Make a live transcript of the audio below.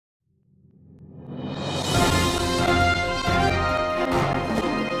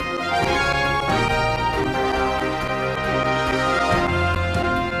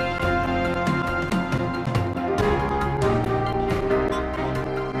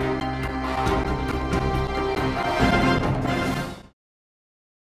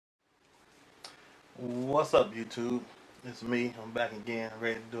What's up, YouTube? It's me. I'm back again,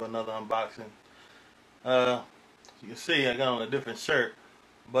 ready to do another unboxing. You can see I got on a different shirt.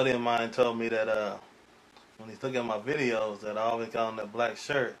 A buddy of mine told me that when he's looking at my videos that I always got on that black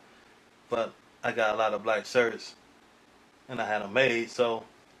shirt, but I got a lot of black shirts and I had them made, so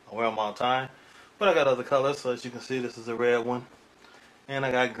I wear them all the time. But I got other colors, so as you can see, this is a red one, and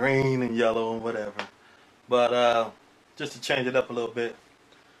I got green and yellow and whatever. But just to change it up a little bit,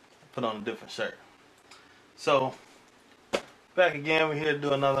 put on a different shirt. So back again, we're here to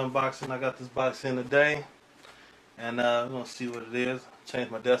do another unboxing. I got this box in today, and we're gonna see what it is.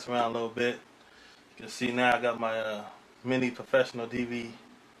 Change my desk around a little bit. You can see now I got my mini professional DV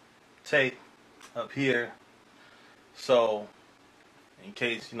tape up here. So in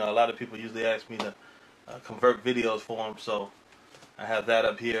case, a lot of people usually ask me to convert videos for them, so I have that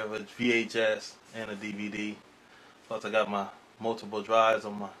up here with VHS and a DVD. Plus I got my multiple drives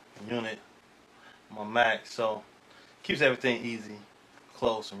on my unit, my Mac, so keeps everything easy,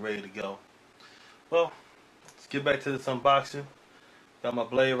 close, and ready to go. Well, let's get back to this unboxing. Got my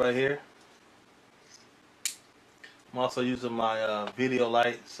blade right here. I'm also using my video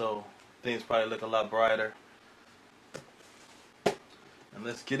light, so things probably look a lot brighter. And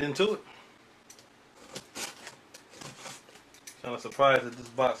let's get into it. Kind of surprised that this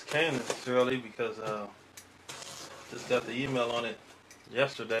box came this early because just got the email on it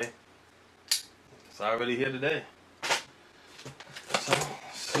yesterday. It's already here today. So,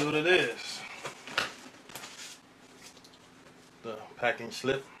 let's see what it is. The packing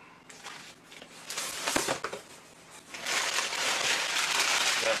slip.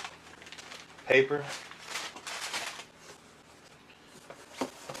 Got paper.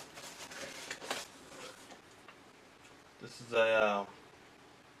 This is a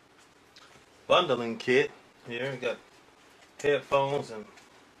bundling kit. Here we got headphones and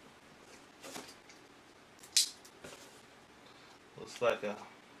looks like a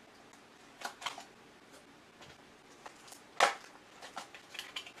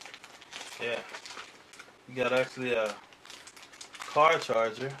you got actually a car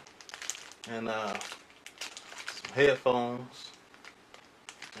charger and some headphones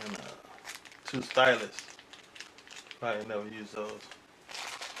and 2 stylus. Probably never use those.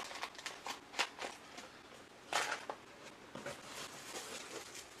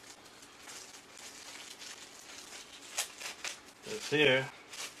 It's here,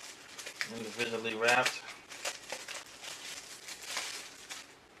 individually wrapped.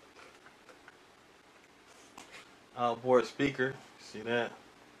 Outboard speaker, see that?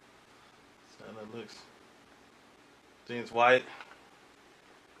 So that looks. Thing's white.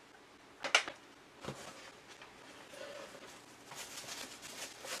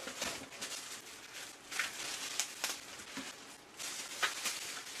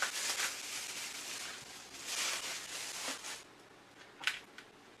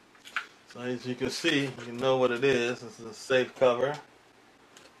 So as you can see, you know what it is. This is a safe cover.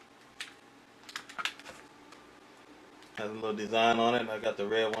 Has a little design on it. I got the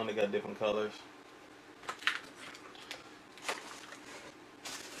red one. They got different colors.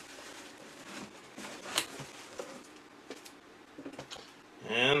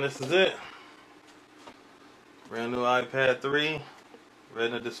 And this is it. Brand new iPad 3.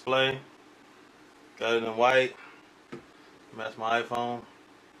 Retina display. Got it in white. Match my iPhone.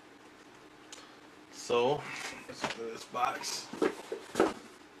 So, let's look at this box.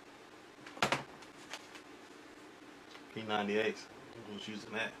 P98. Who's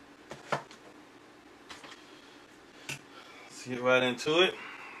using that? Let's get right into it.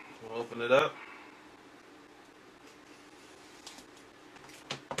 We'll open it up.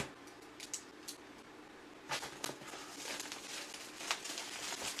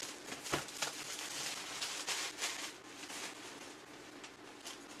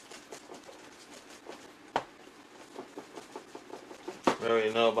 We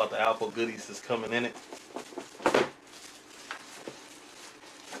already know about the Apple goodies that's coming in it.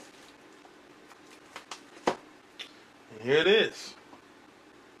 And here it is.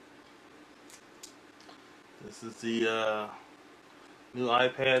 This is the new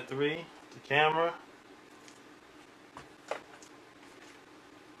iPad 3, the camera.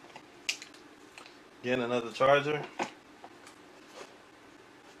 Again, another charger.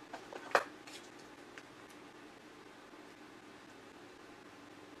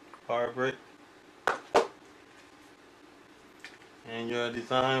 Power brick. And you're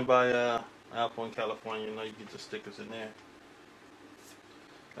designed by Apple in California. You know, you get the stickers in there.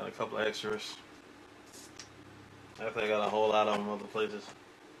 Got a couple of extras. I think I got a whole lot of them other places.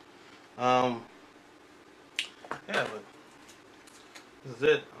 Yeah, but this is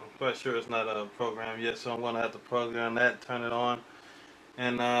it. quite sure it's not a program yet, so I'm gonna have to program that, turn it on,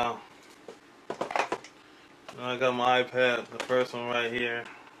 and I got my iPad, the first one right here,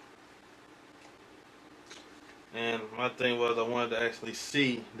 and my thing was I wanted to actually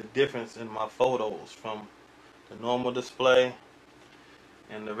see the difference in my photos from the normal display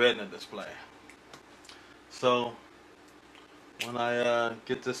and the Retina display. So when I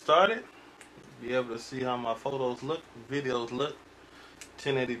get this started, be able to see how my photos look, videos look,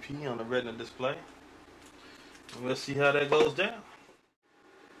 1080p on the Retina display, and we'll see how that goes down.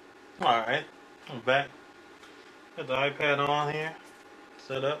 Alright, I'm back. Got the iPad on here,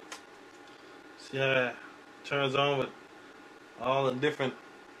 set up. See how that turns on with all the different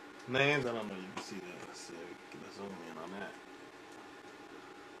names. I don't know if you can see that. Let's see, let's zoom in on that.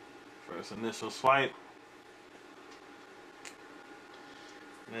 First initial swipe.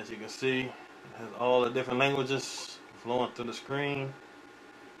 And as you can see, it has all the different languages flowing through the screen.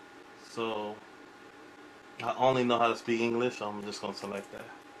 So I only know how to speak English, so I'm just going to select that.